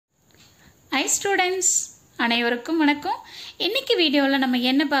Hi students, அனைவருக்கும் வணக்கம். இன்னைக்கு வீடியோல நம்ம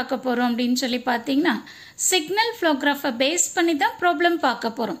என்ன பார்க்க போறோம் அப்படினு சொல்லி பாத்தீங்கன்னா சிக்னல் ஃப்ளோ கிராஃபை பேஸ் பண்ணி தான் ப்ராப்ளம்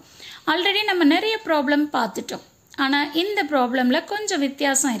பார்க்க போறோம். ஆல்ரெடி நம்ம நிறைய ப்ராப்ளம் பார்த்துட்டோம். ஆனா இந்த ப்ராப்ளம்ல கொஞ்சம்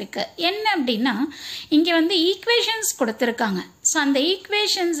வித்தியாசம் இருக்கு. என்ன அப்படினா இங்க வந்து ஈக்குவேஷன்ஸ் கொடுத்திருக்காங்க. சோ அந்த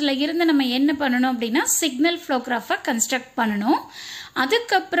ஈக்குவேஷன்ஸ்ல இருந்து நம்ம என்ன பண்ணனும் அப்படினா சிக்னல் ஃப்ளோ கிராஃபை கன்ஸ்ட்ரக்ட் பண்ணனும்.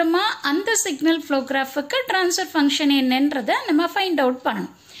 அதுக்கு அப்புறமா அந்த சிக்னல் ஃப்ளோ கிராஃபுக்கு ட்ரான்ஸ்ஃபர் ஃபங்க்ஷன் என்னன்றதை நம்ம ஃபைண்ட் அவுட்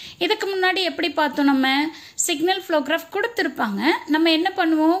பண்ணணும். இதுக்கு முன்னாடி எப்படி பார்த்தோம், நம்ம சிக்னல் ஃப்ளோ கிராஃப் கொடுத்துருப்பாங்க. நம்ம என்ன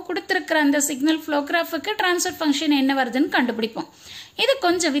பண்ணுவோம், கொடுத்துருக்கிற அந்த சிக்னல் ஃப்ளோ கிராஃபுக்கு ட்ரான்ஸ்ஃபர் ஃபங்க்ஷன் என்ன வருதுன்னு கண்டுபிடிப்போம். இது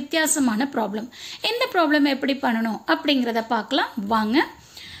கொஞ்சம் வித்தியாசமான ப்ராப்ளம். இந்த ப்ராப்ளம் எப்படி பண்ணணும் அப்படிங்கிறத பார்க்கலாம் வாங்க.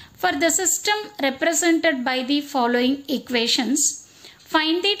 For the system represented by the following equations,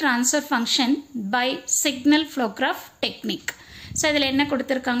 find the transfer function by signal flow graph technique. So இதில் என்ன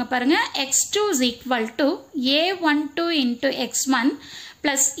கொடுத்திருக்காங்க பாருங்க. x2 is equal to a12 into x1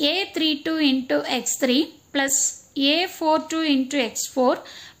 plus a32 into x3 plus a42 into x4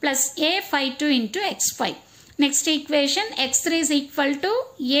 plus a52 into x5. Next equation, x3 is equal to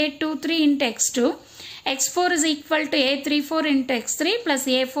a23 into x2, x4 is equal to a34 into x3 plus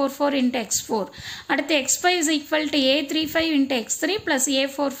a44 into x4. அடுத்து x5 is equal to a35 into x3 plus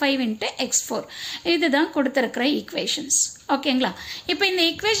a45 into x4. இதுதான் கொடுத்திருக்கிற equations. ஓகேங்களா? இப்போ இந்த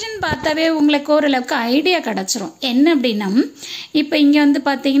equation பார்த்தாவே உங்களுக்கு ஓரளவுக்கு idea கிடைச்சிரும். என்ன அப்படின்னா இப்போ இங்கே வந்து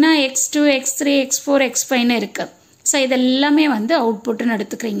பார்த்தீங்கன்னா x2, x3, x4, x5ன்னு இருக்கு. ஸோ இதெல்லாமே வந்து அவுட்புட்னு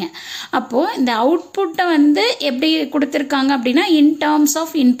எடுத்துக்கிறீங்க. அப்போது இந்த அவுட்புட்டை வந்து எப்படி கொடுத்துருக்காங்க அப்படின்னா இன் டேர்ம்ஸ்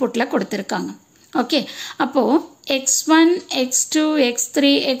ஆஃப் இன்புட்டில் கொடுத்துருக்காங்க. ஓகே, அப்போது x1, x2,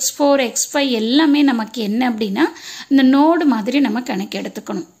 x3, x4, x5 எல்லாமே நமக்கு என்ன அப்படின்னா இந்த நோடு மாதிரி நம்ம கணக்கு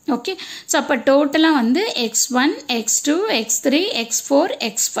எடுத்துக்கணும். ஓகே, ஸோ அப்போ டோட்டலாக வந்து x1, x2, x3, x4,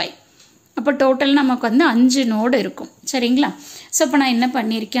 x5. அப்போ டோட்டல் நமக்கு வந்து 5 நோடு இருக்கும். சரிங்களா? ஸோ இப்போ நான் என்ன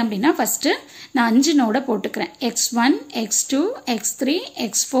பண்ணியிருக்கேன் அப்படின்னா ஃபஸ்ட்டு நான் 5 நோடை போட்டுக்கிறேன். x1, x2, x3,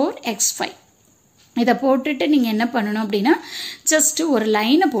 x4, x5. இதை போட்டுட்டு நீங்கள் என்ன பண்ணணும் அப்படின்னா ஜஸ்ட்டு ஒரு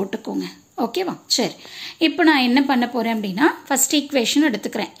லைனை போட்டுக்கோங்க. ஓகேவா? சரி, இப்போ நான் என்ன பண்ண போகிறேன் அப்படின்னா ஃபஸ்ட் ஈக்குவேஷன்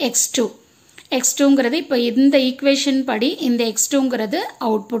எடுத்துக்கிறேன். x2ங்கிறது இப்போ இந்த ஈக்குவேஷன் படி இந்த x2ங்கிறது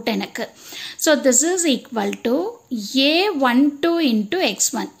அவுட்புட் எனக்கு. So this is equal to a12 into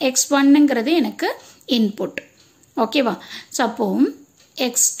x1. x1ங்கிறது எனக்கு இன்புட். ஓகேவா? ஸோ அப்போ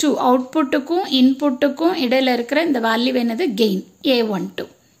x2 அவுட்புட்டுக்கும் இன்புட்டுக்கும் இடையில இருக்கிற இந்த வேல்யூ என்னது, கெயின் a12.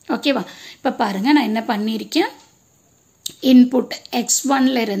 ஓகேவா? இப்போ பாருங்கள் நான் என்ன பண்ணியிருக்கேன், இன்புட்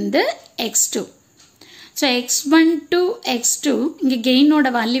x1ல இருந்து x2. So x1 to x2 இங்கே கெயினோட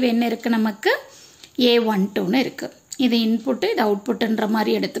வேல்யூ என்ன இருக்குது, நமக்கு a12ன்னு இருக்குது. இது இன்புட்டு, இது அவுட்புட்டுன்ற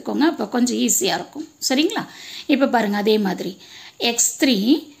மாதிரி எடுத்துக்கோங்க. அப்போ கொஞ்சம் ஈஸியாக இருக்கும். சரிங்களா? இப்போ பாருங்கள் அதே மாதிரி x3,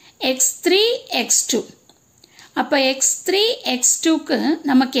 x2. அப்போ x3, x2க்கு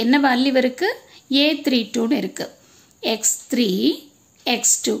நமக்கு என்ன வேல்யூ இருக்குது, a32ன்னு இருக்குது. x3,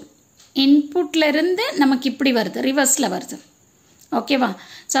 x2 இன்புட்ல இருந்து நமக்கு இப்படி வருது, ரிவர்ஸில் வருது. ஓகேவா?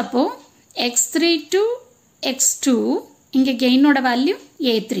 ஸோ அப்போது x3 to x2 இங்கே கெயினோட வேல்யூ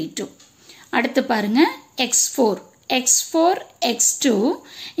a32. அடுத்து பாருங்க x4, x2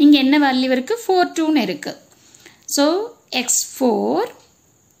 இங்கே என்ன வேல்யூ இருக்குது, 42ன்னு இருக்குது. ஸோ x4,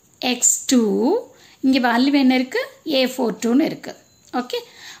 x2 இங்கே வேல்யூ என்ன இருக்குது, a42ன்னு இருக்குது. ஓகே,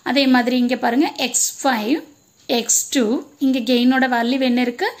 அதே மாதிரி இங்கே பாருங்கள் x5, x2 இங்கே கெயினோட வேல்யூ என்ன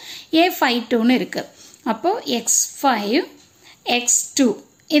இருக்குது, a52ன்னு இருக்குது. அப்போது x5, x2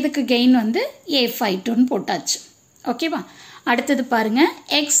 இதுக்கு கெயின் வந்து a52ன்னு போட்டாச்சு. ஓகேவா? அடுத்தது பாருங்கள்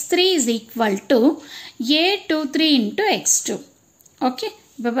x3 is equal to a23 into x2. Okay,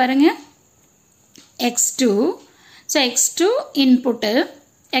 இப்போ பாருங்கள் x2, so x2 input,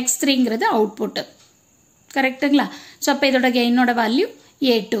 x3ங்கிறது output. கரெக்டுங்களா? ஸோ அப்போ இதோட கெயினோட வேல்யூ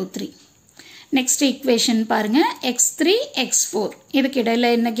a23. நெக்ஸ்ட் ஈக்குவேஷன் பாருங்க x3, x4 இதுக்கு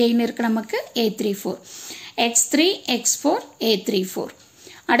இடையில என்ன கெயின் இருக்கு, நமக்கு a34. x3, x4, a34.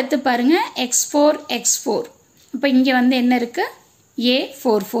 அடுத்து பாருங்க x4, x4 இப்போ இங்கே வந்து என்ன இருக்கு,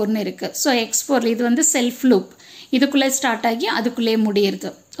 a44ன்னு இருக்கு. ஸோ x4 இது வந்து செல்ஃப் லூப், இதுக்குள்ளே ஸ்டார்ட் ஆகி அதுக்குள்ளே முடியுது.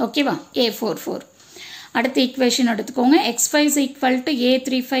 ஓகேவா? a44. அடுத்த ஈக்குவேஷன் எடுத்துக்கோங்க. x5 is equal to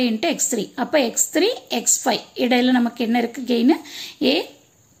a35 into x3. அப்போ x3, x5 இடையில நமக்கு என்ன இருக்கு, கெயின்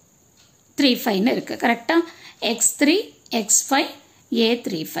a35ன்னு இருக்கு. கரெக்டா? x3, x5,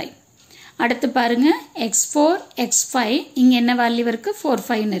 a35. அடுத்து பாருங்க x4, x5 இங்கே என்ன வேல்யூ இருக்கு,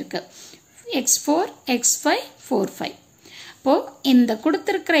 45ன்னு இருக்கு. x4, x5, 45. இப்போது இந்த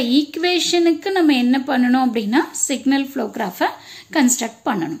கொடுத்துருக்கிற ஈக்குவேஷனுக்கு நம்ம என்ன பண்ணணும் அப்படின்னா சிக்னல் ஃப்ளோ கிராஃபை கன்ஸ்ட்ரக்ட்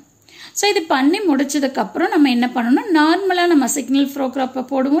பண்ணணும். ஸோ இது பண்ணி முடிச்சதுக்கப்புறம் நம்ம என்ன பண்ணணும், நார்மலாக நம்ம சிக்னல் ஃப்ளோ கிராஃபை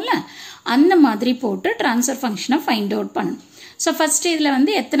போடுவோம்ல அந்த மாதிரி போட்டு ட்ரான்ஸ்ஃபர் ஃபங்க்ஷனை ஃபைண்ட் அவுட் பண்ணணும். ஸோ ஃபர்ஸ்ட் இதில்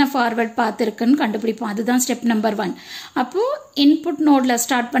வந்து எத்தனை ஃபார்வர்ட் பாத் இருக்குன்னு கண்டுபிடிப்போம். அதுதான் ஸ்டெப் நம்பர் 1. அப்போது இன்புட் நோடில்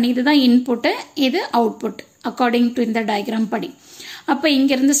ஸ்டார்ட் பண்ணி இதுதான் இன்புட்டு, இது அவுட்புட் அக்கார்டிங் டு இந்த டயக்ராம் படி. அப்போ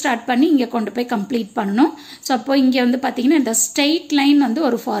இங்கேருந்து ஸ்டார்ட் பண்ணி இங்கே கொண்டு போய் கம்ப்ளீட் பண்ணணும். ஸோ அப்போ இங்கே வந்து பார்த்தீங்கன்னா இந்த ஸ்ட்ரெயிட் லைன் வந்து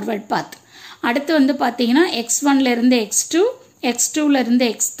ஒரு ஃபார்வர்ட் பாத். அடுத்து வந்து பார்த்தீங்கன்னா x1லேருந்து x2, x2லேருந்து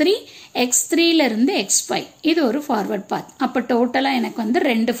x3, x3லேருந்து x5 இது ஒரு ஃபார்வர்ட் பாத். அப்போ டோட்டலாக எனக்கு வந்து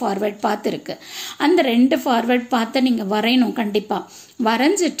 2 ஃபார்வர்ட் பாத் இருக்குது. அந்த 2 ஃபார்வர்ட் பாத்தை நீங்கள் வரையணும். கண்டிப்பாக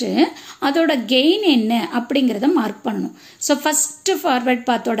வரைஞ்சிட்டு அதோட கெயின் என்ன அப்படிங்கிறத மார்க் பண்ணணும். ஸோ ஃபஸ்ட்டு ஃபார்வர்ட்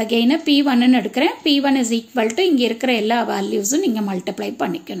பாத்தோட கெயினை P1ன்னு எடுக்கிறேன். P1 இஸ் ஈக்குவல் டு இங்கே இருக்கிற எல்லா வேல்யூஸும் நீங்கள் மல்டிப்ளை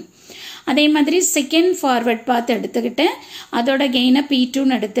பண்ணிக்கணும். அதே மாதிரி செகண்ட் ஃபார்வர்ட் பாத் எடுத்துக்கிட்டு அதோட கெயினை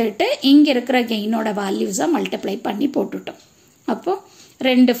P2ன்னு எடுத்துக்கிட்டு இங்கே இருக்கிற கெயினோட வேல்யூஸை மல்டிப்ளை பண்ணி போட்டுட்டோம். அப்போது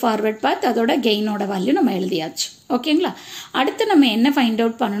 2 ஃபார்வர்ட் பாத் அதோட கெயினோட வேல்யூ நம்ம எழுதியாச்சு. ஓகேங்களா? அடுத்து நம்ம என்ன ஃபைண்ட்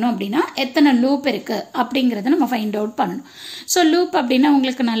அவுட் பண்ணணும் அப்படின்னா எத்தனை லூப் இருக்குது அப்படிங்கிறத நம்ம ஃபைண்ட் அவுட் பண்ணணும். ஸோ லூப் அப்படின்னா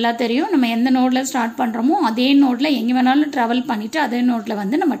உங்களுக்கு நல்லா தெரியும், நம்ம எந்த நோடில் ஸ்டார்ட் பண்ணுறோமோ அதே நோடில் எங்கே வேணாலும் ட்ராவல் பண்ணிவிட்டு அதே நோடில்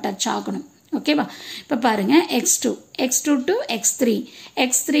வந்து நம்ம டச் ஆகணும். ஓகேவா? இப்போ பாருங்கள் x2 டு x3,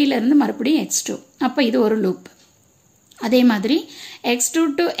 x3லேருந்து மறுபடியும் x2. அப்போ இது ஒரு லூப். அதே மாதிரி x2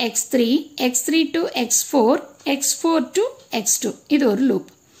 to x3, x3 to x4, x4 to x2 இது ஒரு loop.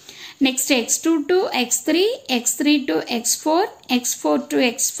 Next x2 to x3, x3 to x4, x4 to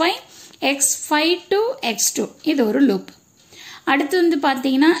x5, x5 to x2 இது ஒரு லூப். அடுத்து வந்து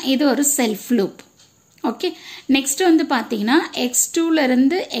பார்த்தீங்கன்னா இது ஒரு செல்ஃப் லூப். ஓகே, நெக்ஸ்ட் வந்து பார்த்தீங்கன்னா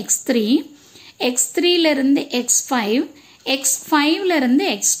x2லேருந்து x3, x3லேருந்து x5, x5லேருந்து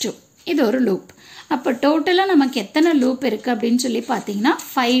x2 இது ஒரு லூப். அப்போ டோட்டலாக நமக்கு எத்தனை லூப் இருக்குது அப்படின்னு சொல்லி பார்த்தீங்கன்னா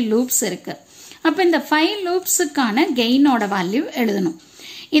 5 லூப்ஸ் இருக்குது. அப்போ இந்த 5 லூப்ஸுக்கான கெயினோட வேல்யூ எழுதணும்.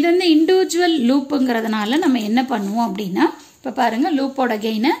 இது வந்து இண்டிவிஜுவல் லூப்புங்கிறதுனால நம்ம என்ன பண்ணுவோம் அப்படின்னா, இப்போ பாருங்கள் லூப்போட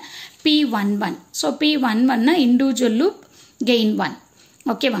கெயினை P11. So P11னா individual loop gain 1.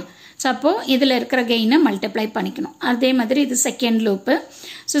 ஓகேவா? ஸோ அப்போது இதில் இருக்கிற கெயினை மல்டிப்ளை பண்ணிக்கணும். அதே மாதிரி இது செகண்ட் லூப்பு.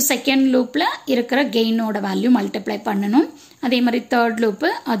 ஸோ செகண்ட் லூப்பில் இருக்கிற கெயினோட வேல்யூ மல்டிப்ளை பண்ணணும். அதே மாதிரி தேர்ட் லூப்பு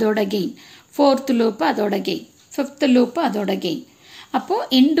அதோட கெயின், ஃபோர்த் லூப்பு அதோட கெயின், ஃபிஃப்த் லூப்பு அதோட கெயின். அப்போது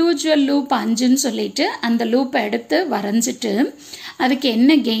இண்டிவிஜுவல் லூப் 5ன்னு சொல்லிட்டு அந்த லூப்பை எடுத்து வரைஞ்சிட்டு அதுக்கு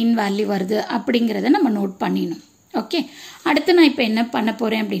என்ன கெயின் வேல்யூ வருது அப்படிங்கிறத நம்ம நோட் பண்ணிடணும். ஓகே, அடுத்து நான் இப்போ என்ன பண்ண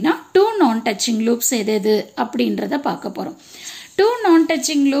போகிறேன் அப்படின்னா 2 நான் டச்சிங் லூப்ஸ் எது அப்படின்றத பார்க்க போகிறோம். 2 நான்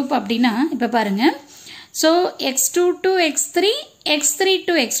டச்சிங் லூப் அப்படின்னா இப்போ பாருங்கள், so x2 to x3, x3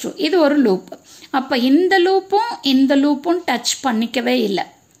 to x2 இது ஒரு லூப். அப்போ இந்த லூப்பும் டச் பண்ணிக்கவே இல்லை.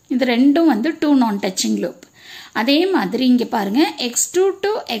 இது ரெண்டும் வந்து 2 நான் டச்சிங் லூப். அதே மாதிரி இங்கே பாருங்கள் x2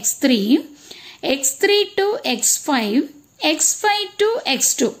 to x3, x3 to x5, x5 to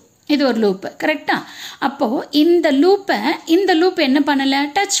x2 இது ஒரு லூப்பு. கரெக்டாக? அப்போது இந்த லூப் என்ன பண்ணலை,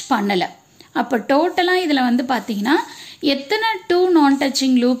 டச் பண்ணலை. அப்போ டோட்டலாக இதில் வந்து பார்த்தீங்கன்னா எத்தனை 2 நான்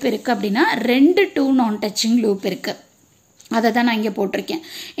டச்சிங் லூப் இருக்குது அப்படின்னா 2 2 நான் டச்சிங் லூப் இருக்குது. அதை தான் நான் இங்கே போட்டிருக்கேன்.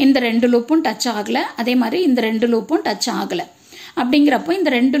 இந்த 2 லூப்பும் டச் ஆகலை, அதே மாதிரி இந்த 2 லூப்பும் டச் ஆகலை. அப்படிங்கிறப்போ இந்த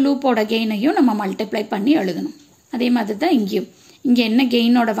 2 லூப்போட கெயினையும் நம்ம மல்டிப்ளை பண்ணி எழுதணும். அதே மாதிரி தான் இங்கேயும் இங்கே என்ன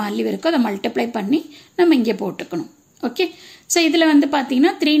கெயினோட வேல்யூ இருக்கோ அதை மல்டிப்ளை பண்ணி நம்ம இங்கே போட்டுக்கணும். ஓகே, ஸோ இதில் வந்து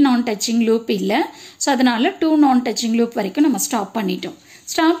பார்த்தீங்கன்னா 3 நான் டச்சிங் லூப் இல்லை. ஸோ அதனால் 2 நான் டச்சிங் லூப் வரைக்கும் நம்ம ஸ்டாப் பண்ணிட்டோம்.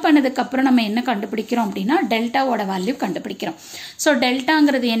 ஸ்டாப் பண்ணதுக்கப்புறம் நம்ம என்ன கண்டுபிடிக்கிறோம் அப்படின்னா டெல்டாவோட வேல்யூ கண்டுபிடிக்கிறோம். ஸோ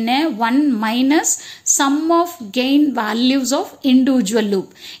டெல்டாங்கிறது என்ன, 1 minus some of gain values of individual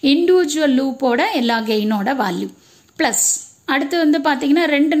loop. Individual லூப்போட எல்லா கெயினோட வேல்யூ ப்ளஸ் அடுத்து வந்து பார்த்தீங்கன்னா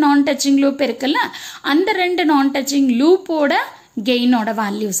 2 நான் டச்சிங் லூப் இருக்குல்ல, அந்த 2 நான் டச்சிங் லூப்போட கெயினோட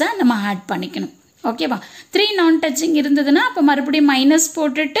வேல்யூஸை நம்ம ஆட் பண்ணிக்கணும். ஓகேவா? 3 நான் டச்சிங் இருந்ததுன்னா அப்போ மறுபடியும் மைனஸ்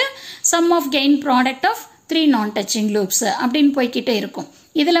போட்டுட்டு some of gain product of 3 நான் டச்சிங் லூப்ஸ் அப்படின்னு போய்கிட்டே இருக்கும்.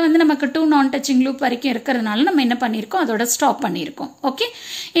 இதில் வந்து நமக்கு 2 நான் டச்சிங் லூப் வரைக்கும் இருக்கிறதுனால நம்ம என்ன பண்ணியிருக்கோம், அதோட ஸ்டாப் பண்ணியிருக்கோம். ஓகே,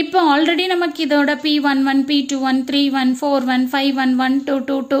 இப்போ ஆல்ரெடி நமக்கு இதோட P11, P21, 31, 41, 51,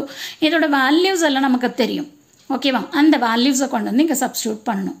 1222 இதோட வேல்யூஸ் எல்லாம் நமக்கு தெரியும். ஓகேவா? அந்த வேல்யூஸை கொண்டு வந்து இங்கே சப்ஸ்டியூட்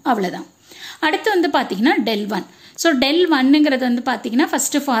பண்ணணும், அவ்வளோதான். அடுத்து வந்து பார்த்தீங்கன்னா del1. ஸோ del1ங்கிறது வந்து பார்த்தீங்கன்னா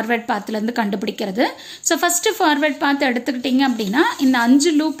ஃபஸ்ட்டு ஃபார்வர்ட் பாத்துலேருந்து கண்டுபிடிக்கிறது. ஸோ ஃபஸ்ட்டு ஃபார்வர்ட் பாத் எடுத்துக்கிட்டிங்க அப்படின்னா இந்த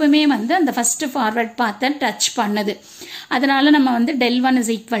 5 லூப்புமே வந்து அந்த ஃபஸ்ட்டு ஃபார்வர்ட் பாத்தை டச் பண்ணுது. அதனால நம்ம வந்து del1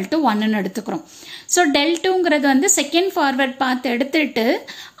 இஸ் ஈக்குவல் டு 1ன்னு எடுத்துக்கிறோம். ஸோ del2ங்கிறது வந்து செகண்ட் ஃபார்வர்ட் பாத் எடுத்துட்டு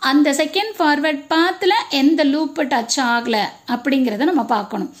அந்த செகண்ட் ஃபார்வர்ட் பாத்தில் எந்த லூப்பு டச் ஆகலை அப்படிங்கிறத நம்ம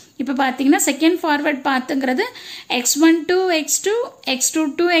பார்க்கணும். இப்போ பார்த்தீங்கன்னா second forward பாத்துங்கிறது x1 to x2, x2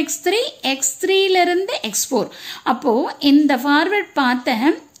 to x3, x3லேருந்து x4. அப்போது இந்த ஃபார்வர்ட் பாத்தை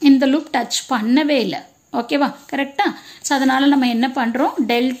இந்த லூப் டச் பண்ணவே இல்லை. ஓகேவா கரெக்டா ஸோ அதனால நம்ம என்ன பண்ணுறோம்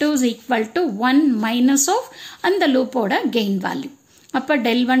del2 is equal to 1 minus of அந்த லூப்போட கெயின் வேல்யூ அப்போ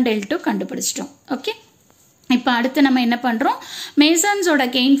del1 del2 கண்டுபிடிச்சிட்டோம் ஓகே இப்போ அடுத்து நம்ம என்ன பண்ணுறோம் மேசன்ஸோட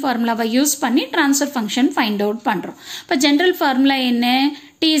கெயின் ஃபார்முலாவை யூஸ் பண்ணி ட்ரான்ஸ்ஃபர் ஃபங்க்ஷன் ஃபைண்ட் அவுட் பண்ணுறோம் இப்போ ஜென்ரல் ஃபார்முலா என்ன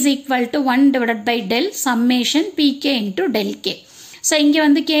t is equal to 1 divided by del summation pk into del k so இங்கே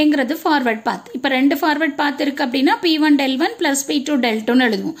வந்து கேங்கிறது ஃபார்வர்ட் பாத் இப்போ ரெண்டு ஃபார்வர்ட் பாத் இருக்குது அப்படின்னா p1 del1 ப்ளஸ் p2 del2ன்னு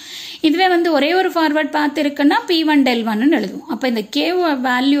எழுதுவோம் இதுவே வந்து ஒரே ஒரு ஃபார்வர்ட் பாத் இருக்குன்னா p1 del1ன்னு எழுதுவோம் அப்போ இந்த k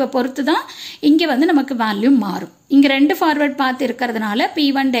வேல்யூவை பொறுத்து தான் இங்கே வந்து நமக்கு வேல்யூ மாறும் இங்கே ரெண்டு ஃபார்வர்ட் பாத் இருக்கிறதுனால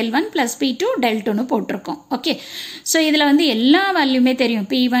p1 del1 ப்ளஸ் p2 del2ன்னு போட்டிருக்கோம் ஓகே ஸோ இதில் வந்து எல்லா வேல்யூமே தெரியும்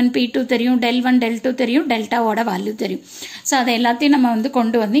p1 p2 தெரியும் del1 del2 தெரியும் டெல்டாவோட வேல்யூ தெரியும் ஸோ அதை எல்லாத்தையும் நம்ம வந்து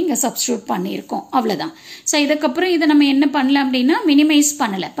கொண்டு வந்து இங்கே சப்ஸ்டியூட் பண்ணியிருக்கோம் அவ்வளோதான் ஸோ இதுக்கப்புறம் இதை நம்ம என்ன பண்ணலாம் அப்படின்னா மினிமைஸ்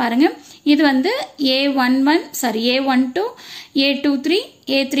பண்ணலை பாருங்கள் இது வந்து a12 a23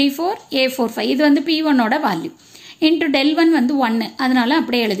 a34 a45 இது வந்து p1ஓட வேல்யூ இன்ட்டு del1 வந்து 1 அதனால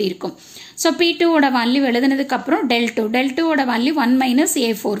அப்படியே எழுதியிருக்கும் ஸோ p2 ஓட வேல்யூ எழுதுனதுக்கு அப்புறம் del2 ஓட value 1 minus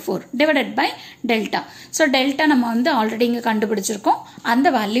a44 divided by delta so delta நம்ம வந்து ஆல்ரெடி இங்கே கண்டுபிடிச்சிருக்கோம் அந்த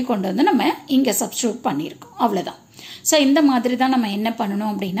வேல்யூ கொண்டு வந்து நம்ம இங்கே சப்ஸ்டியூட் பண்ணியிருக்கோம் அவ்வளோதான் ஸோ இந்த மாதிரி தான் நம்ம என்ன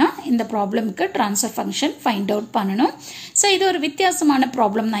பண்ணணும் அப்படின்னா இந்த ப்ராப்ளமுக்கு ட்ரான்ஸ்ஃபர் ஃபங்க்ஷன் ஃபைண்ட் அவுட் பண்ணணும் ஸோ இது ஒரு வித்தியாசமான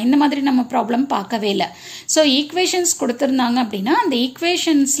ப்ராப்ளம் தான் இந்த மாதிரி நம்ம ப்ராப்ளம் பார்க்கவே இல்லை ஸோ ஈக்குவேஷன்ஸ் கொடுத்துருந்தாங்க அப்படின்னா அந்த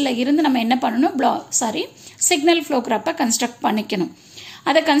ஈக்குவேஷன்ஸில் இருந்து நம்ம என்ன பண்ணணும் சிக்னல் ஃப்ளோ கிராஃபை கன்ஸ்ட்ரக்ட் பண்ணிக்கணும்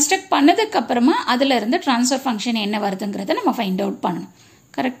அதை கன்ஸ்ட்ரக்ட் பண்ணதுக்கு அப்புறமா அதுல இருந்து ட்ரான்ஸ்ஃபர் ஃபங்க்ஷன் என்ன வருதுங்கிறத நம்ம ஃபைண்ட் அவுட் பண்ணணும்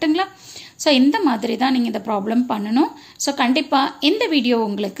கரெக்டுங்களா ஸோ இந்த மாதிரி தான் நீங்கள் இந்த ப்ராப்ளம் பண்ணணும் ஸோ கண்டிப்பாக இந்த வீடியோ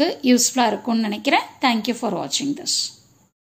உங்களுக்கு யூஸ்ஃபுல்லாக இருக்கும்னு நினைக்கிறேன் தேங்க்யூ ஃபார் வாட்சிங் திஸ்